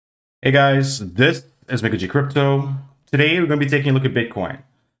Hey guys, this is Mika G Crypto. Today we're going to be taking a look at Bitcoin.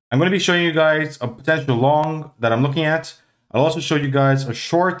 I'm going to be showing you guys a potential long that I'm looking at. I'll also show you guys a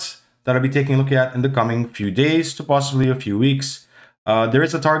short that I'll be taking a look at in the coming few days to possibly a few weeks. There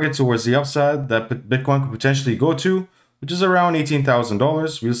is a target towards the upside that Bitcoin could potentially go to, which is around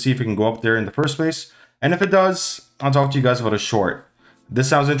 $18,000. We'll see if it can go up there in the first place. And if it does, I'll talk to you guys about a short. This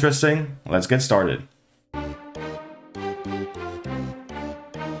sounds interesting. Let's get started.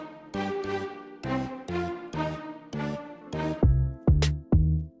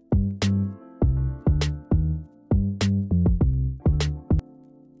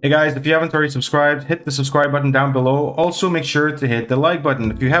 Hey guys, if you haven't already subscribed, hit the subscribe button down below. Also make sure to hit the like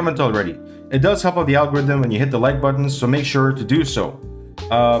button if you haven't already. It does help out the algorithm when you hit the like button, so make sure to do so.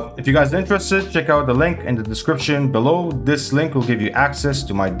 If you guys are interested, check out the link in the description below. This link will give you access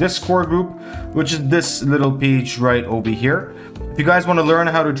to my Discord group, which is this little page right over here. If you guys want to learn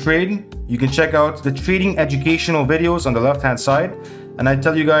how to trade, you can check out the trading educational videos on the left hand side. And I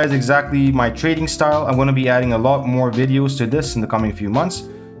tell you guys exactly my trading style. I'm going to be adding a lot more videos to this in the coming few months.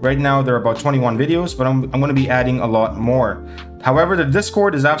 Right now, there are about 21 videos, but I'm going to be adding a lot more. However, the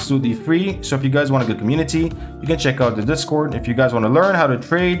Discord is absolutely free. So if you guys want a good community, you can check out the Discord. If you guys want to learn how to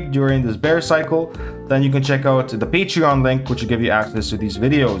trade during this bear cycle, then you can check out the Patreon link, which will give you access to these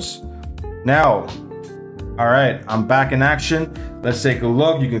videos. Now, all right, I'm back in action. Let's take a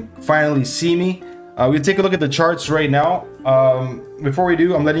look. You can finally see me. We'll take a look at the charts right now. Before we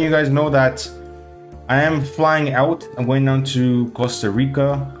do, I'm letting you guys know that I am flying out. I'm going down to Costa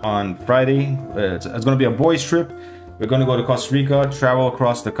Rica on Friday. It's going to be a boys trip. We're going to go to Costa Rica, travel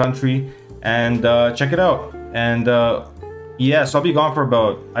across the country, and check it out. And yeah, so I'll be gone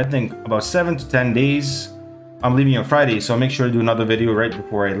for I think about 7 to 10 days. I'm leaving on Friday, so I'll make sure to do another video right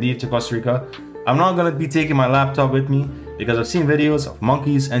before I leave to Costa Rica. I'm not going to be taking my laptop with me because I've seen videos of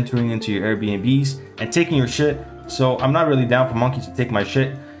monkeys entering into your Airbnbs and taking your shit. So I'm not really down for monkeys to take my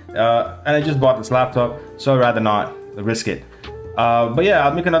shit. And I just bought this laptop, so I'd rather not risk it. But yeah,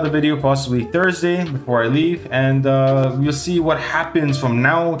 I'll make another video possibly Thursday before I leave, and we'll see what happens from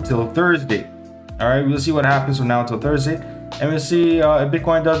now till Thursday. Alright, we'll see what happens from now till Thursday, and we'll see if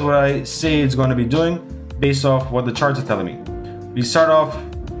Bitcoin does what I say it's going to be doing based off what the charts are telling me. We start off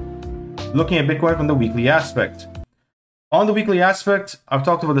looking at Bitcoin from the weekly aspect. On the weekly aspect, I've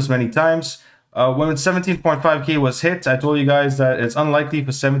talked about this many times. When 17.5k was hit, I told you guys that it's unlikely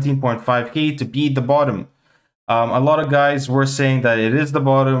for 17.5k to be the bottom. A lot of guys were saying that it is the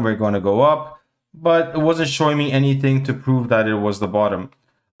bottom, we're going to go up, but it wasn't showing me anything to prove that it was the bottom.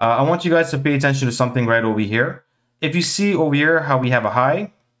 I want you guys to pay attention to something right over here. If you see over here how we have a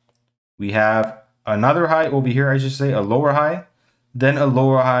high, we have another high over here, I should say, a lower high, then a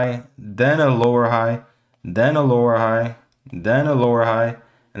lower high, then a lower high, then a lower high, then a lower high,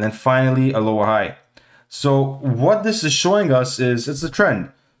 and then finally a lower high. So what this is showing us is it's a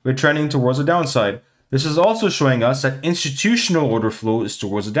trend. We're trending towards the downside. This is also showing us that institutional order flow is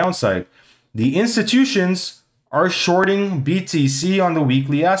towards the downside. The institutions are shorting BTC on the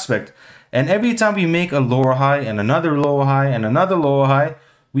weekly aspect. And every time we make a lower high and another lower high and another lower high,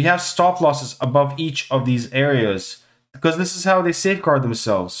 we have stop losses above each of these areas because this is how they safeguard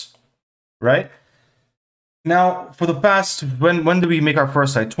themselves, right? Now, for the past, when did we make our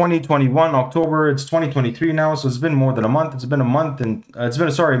first high? 2021, October. It's 2023 now, so it's been more than a month. It's been a month and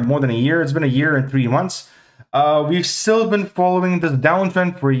more than a year. It's been a year and 3 months. We've still been following this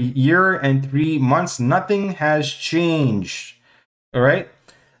downtrend for a year and 3 months. Nothing has changed. All right.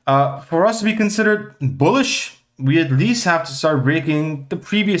 For us to be considered bullish, we at least have to start breaking the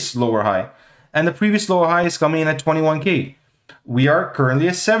previous lower high, and the previous lower high is coming in at 21k. We are currently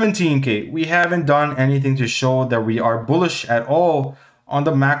at 17k. We haven't done anything to show that we are bullish at all on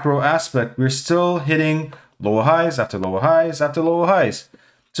the macro aspect. We're still hitting lower highs after lower highs after lower highs.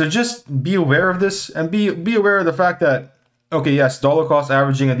 So just be aware of this and be aware of the fact that, okay, yes, dollar cost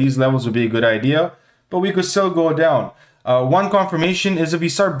averaging at these levels would be a good idea, but we could still go down. One confirmation is if we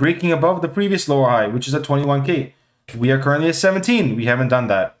start breaking above the previous lower high, which is at 21k. We are currently at 17. We haven't done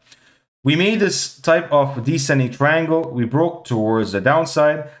that. We made this type of descending triangle. We broke towards the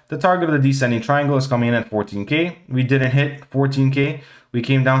downside. The target of the descending triangle is coming in at 14k. We didn't hit 14k. We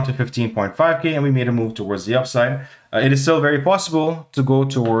came down to 15.5k and we made a move towards the upside. It is still very possible to go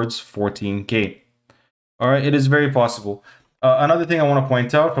towards 14k. All right, it is very possible. Another thing I want to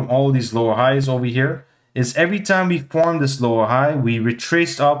point out from all of these lower highs over here is every time we formed this lower high, we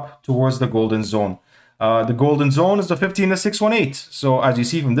retraced up towards the golden zone. The golden zone is the 50 and the 618. So as you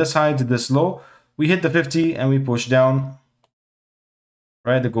see from this high to this low, we hit the 50 and we push down,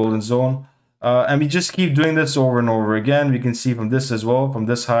 right? The golden zone. And we just keep doing this over and over again. We can see from this as well, from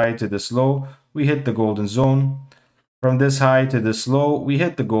this high to this low, we hit the golden zone. From this high to this low, we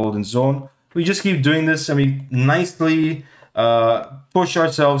hit the golden zone. We just keep doing this and we nicely push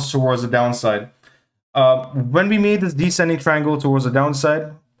ourselves towards the downside. When we made this descending triangle towards the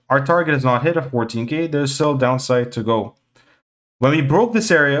downside, our target is not hit at 14K. There's still downside to go. When we broke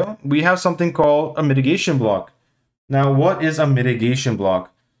this area, we have something called a mitigation block. Now, what is a mitigation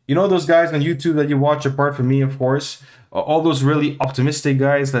block? You know those guys on YouTube that you watch, apart from me, of course, all those really optimistic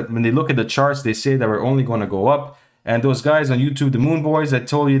guys that when they look at the charts, they say that we're only going to go up. And those guys on YouTube, the Moon Boys, that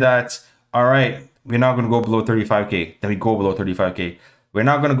told you that, all right, we're not going to go below 35K. Then we go below 35K. We're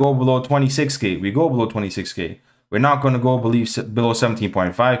not going to go below 26K. We go below 26K. We're not going to go below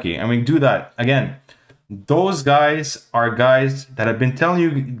 17.5K. And we do that again. Those guys are guys that have been telling you,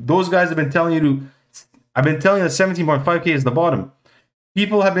 I've been telling you that 17.5K is the bottom.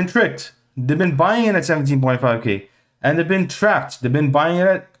 People have been tricked. They've been buying it at 17.5K and they've been trapped. They've been buying it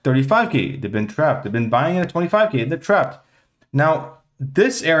at 35K. They've been trapped. They've been buying it at 25K. They're trapped. Now,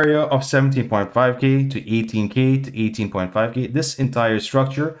 this area of 17.5K to 18K to 18.5K, this entire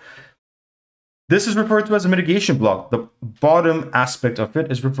structure, this is referred to as a mitigation block. The bottom aspect of it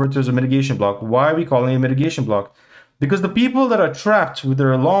is referred to as a mitigation block. Why are we calling it a mitigation block? Because the people that are trapped with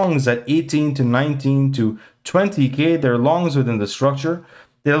their longs at 18 to 19 to 20K, their longs within the structure,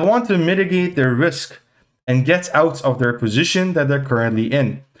 they'll want to mitigate their risk and get out of their position that they're currently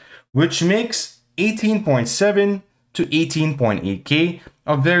in, which makes 18.7 to 18.8K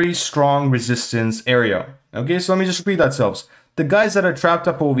a very strong resistance area. Okay, so let me just repeat that selves. The guys that are trapped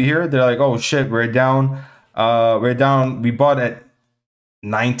up over here, they're like, oh shit, we're down. We bought at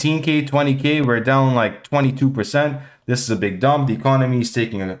 19K, 20K, we're down like 22%. This is a big dump. The economy is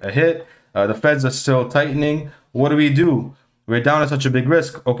taking a hit. The feds are still tightening. What do? We're down at such a big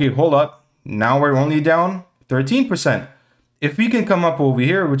risk. Okay, hold up. Now we're only down 13%. If we can come up over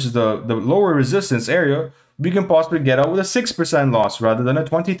here, which is the lower resistance area, we can possibly get out with a 6% loss rather than a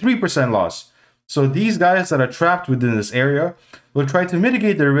 23% loss. So these guys that are trapped within this area will try to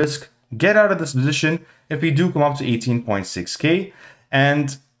mitigate their risk, get out of this position if we do come up to 18.6K.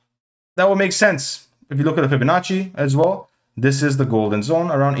 And that will make sense. If you look at the Fibonacci as well, this is the golden zone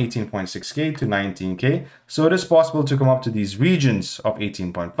around 18.6K to 19K. So it is possible to come up to these regions of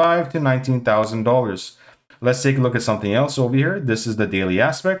 18.5 to $19,000. Let's take a look at something else over here. This is the daily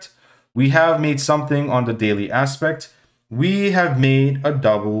aspect. We have made something on the daily aspect. We have made a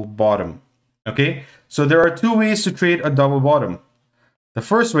double bottom. Okay, so there are two ways to trade a double bottom. The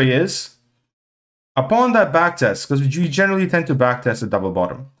first way is upon that backtest, because we generally tend to backtest a double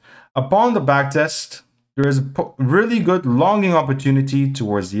bottom. Upon the backtest, there is a really good longing opportunity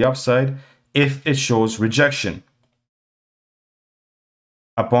towards the upside if it shows rejection.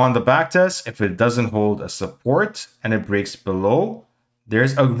 Upon the backtest, if it doesn't hold a support and it breaks below,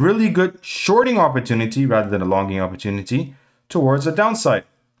 there's a really good shorting opportunity rather than a longing opportunity towards the downside.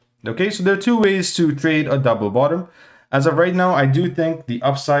 Okay, so there are two ways to trade a double bottom. As of right now, I do think the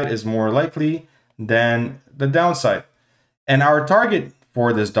upside is more likely than the downside. And our target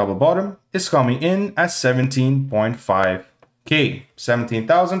for this double bottom is coming in at 17.5K.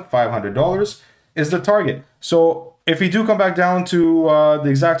 $17,500 is the target. So if we do come back down to the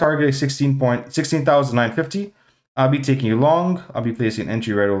exact target, 16,950, I'll be taking a long. I'll be placing an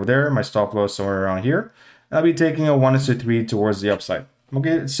entry right over there. My stop loss somewhere around here. And I'll be taking a 1:3 towards the upside.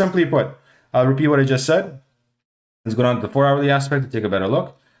 Okay, simply put, I'll repeat what I just said. Let's go down to the 4-hourly aspect to take a better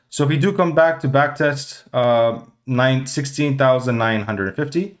look. So if we do come back to backtest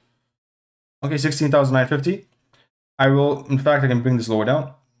 16,950. Okay, 16,950. I will, in fact, I can bring this lower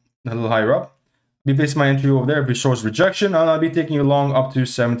down, a little higher up. Be placing my entry over there. If it shows rejection, I'll be taking a long up to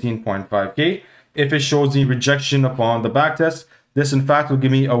 17.5K. If it shows the rejection upon the backtest, this in fact will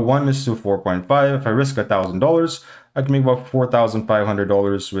give me a 1:4.5. If I risk $1,000, I can make about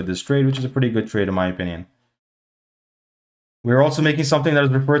 $4,500 with this trade, which is a pretty good trade in my opinion. We're also making something that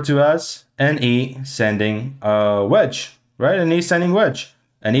is referred to as an ascending wedge, right? An ascending wedge.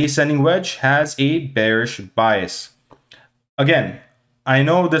 An ascending wedge has a bearish bias. Again, I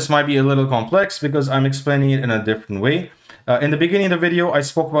know this might be a little complex because I'm explaining it in a different way. In the beginning of the video, I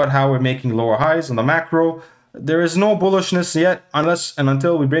spoke about how we're making lower highs on the macro. There is no bullishness yet unless and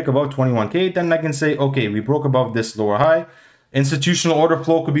until we break above 21K. Then I can say, okay, we broke above this lower high. Institutional order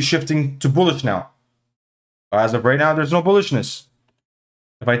flow could be shifting to bullish now. As of right now, there's no bullishness.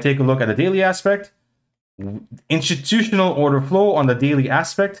 If I take a look at the daily aspect, institutional order flow on the daily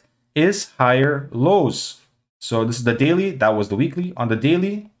aspect is higher lows. So this is the daily, that was the weekly. On the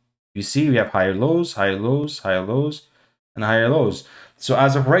daily, you see we have higher lows, higher lows, higher lows. and higher lows. So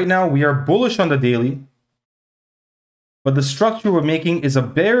as of right now, we are bullish on the daily, but the structure we're making is a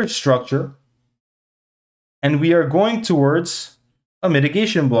bearish structure, and we are going towards a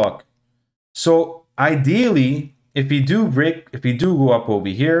mitigation block. So ideally, if we do go up over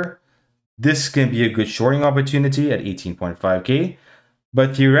here, this can be a good shorting opportunity at 18.5K.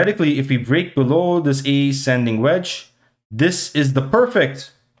 But theoretically, if we break below this ascending wedge, this is the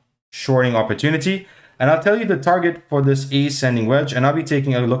perfect shorting opportunity. And I'll tell you the target for this ascending wedge, and I'll be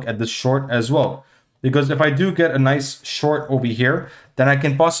taking a look at this short as well. Because if I do get a nice short over here, then I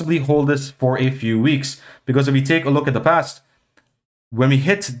can possibly hold this for a few weeks. Because if we take a look at the past, when we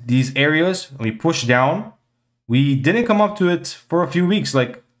hit these areas, when we push down, we didn't come up to it for a few weeks.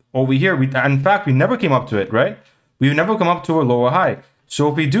 Like over here, in fact, we never came up to it, right? We've never come up to a lower high. So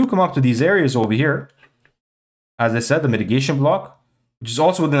if we do come up to these areas over here, as I said, the mitigation block, which is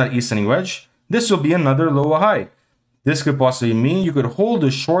also within that ascending wedge, this will be another lower high. This could possibly mean you could hold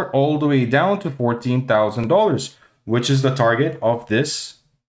the short all the way down to $14,000, which is the target of this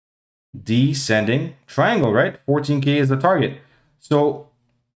descending triangle, right? 14K is the target. So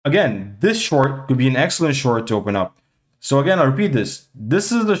again, this short could be an excellent short to open up. So again, I'll repeat this.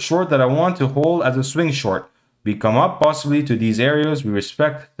 This is the short that I want to hold as a swing short. We come up possibly to these areas. We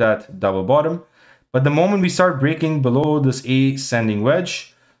respect that double bottom. But the moment we start breaking below this ascending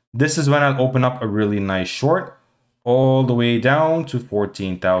wedge, this is when I'll open up a really nice short all the way down to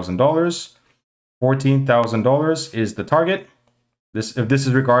 $14,000. $14,000 is the target. If this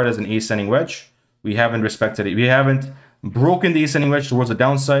is regarded as an ascending wedge, we haven't respected it. We haven't broken the ascending wedge towards the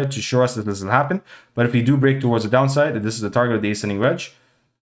downside to show us that this will happen. But if we do break towards the downside, if this is the target of the ascending wedge,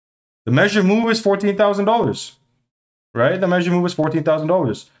 the measure move is $14,000, right? The measure move is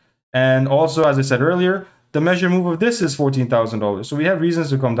 $14,000. And also, as I said earlier, the measure move of this is $14,000. So we have reasons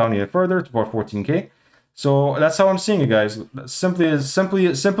to come down even further to about 14K. So that's how I'm seeing it, guys. Simple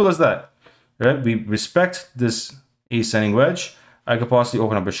as that, right? We respect this ascending wedge. I could possibly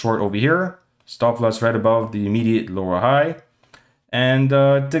open up a short over here, stop loss right above the immediate lower high, and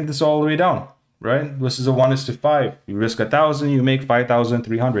take this all the way down, right? This is a 1:5. You risk 1,000, you make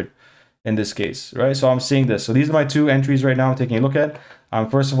 5,300 in this case, right? So I'm seeing this. So these are my two entries right now I'm taking a look at. I'm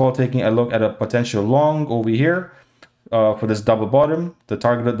first of all taking a look at a potential long over here. For this double bottom, the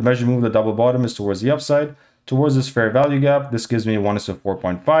target of the measure move of the double bottom is towards the upside, towards this fair value gap. This gives me a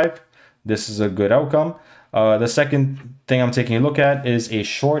 1:4.5. This is a good outcome. The second thing I'm taking a look at is a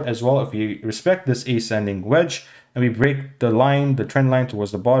short as well. If we respect this ascending wedge and we break the line, the trend line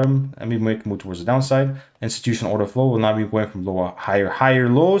towards the bottom, and we make a move towards the downside, institutional order flow will now be going from higher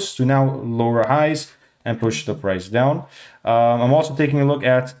lows to now lower highs and push the price down. I'm also taking a look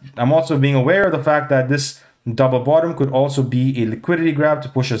at, I'm also being aware of the fact that this double bottom could also be a liquidity grab to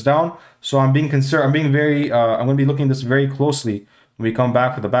push us down. So I'm being concerned, I'm going to be looking at this very closely when we come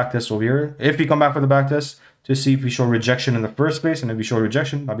back for the back test over here. If we come back for the back test to see if we show rejection in the first place, and if we show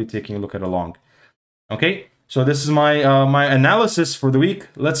rejection, I'll be taking a look at a long. Okay, so this is my my analysis for the week.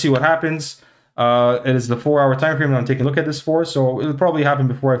 Let's see what happens. It is the 4-hour time frame that I'm taking a look at this for, so it'll probably happen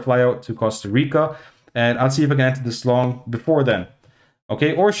before I fly out to Costa Rica, and I'll see if I can enter this long before then.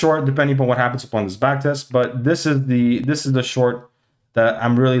 Okay, or short, depending upon what happens upon this back test. But this is the short that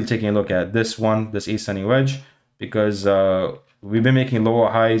I'm really taking a look at. This one, this ascending wedge, because we've been making lower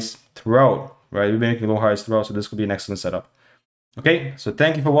highs throughout, right? We've been making lower highs throughout, so this could be an excellent setup. Okay, so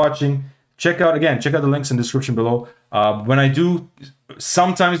thank you for watching. Check out the links in the description below.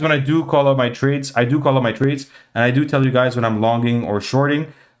 Sometimes when I do call out my trades, and I do tell you guys when I'm longing or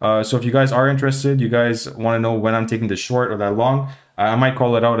shorting. So if you guys are interested, you guys want to know when I'm taking this short or that long, I might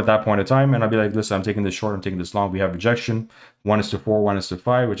call it out at that point in time, and I'll be like, listen, I'm taking this short, I'm taking this long. We have rejection, 1:4,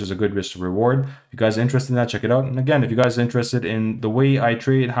 1:5, which is a good risk to reward. If you guys are interested in that, check it out. And again, if you guys are interested in the way I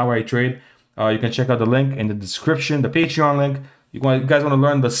trade, how I trade, you can check out the link in the description, the Patreon link. You guys want to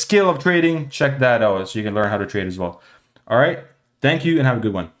learn the skill of trading, check that out so you can learn how to trade as well. All right, thank you and have a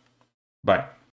good one. Bye.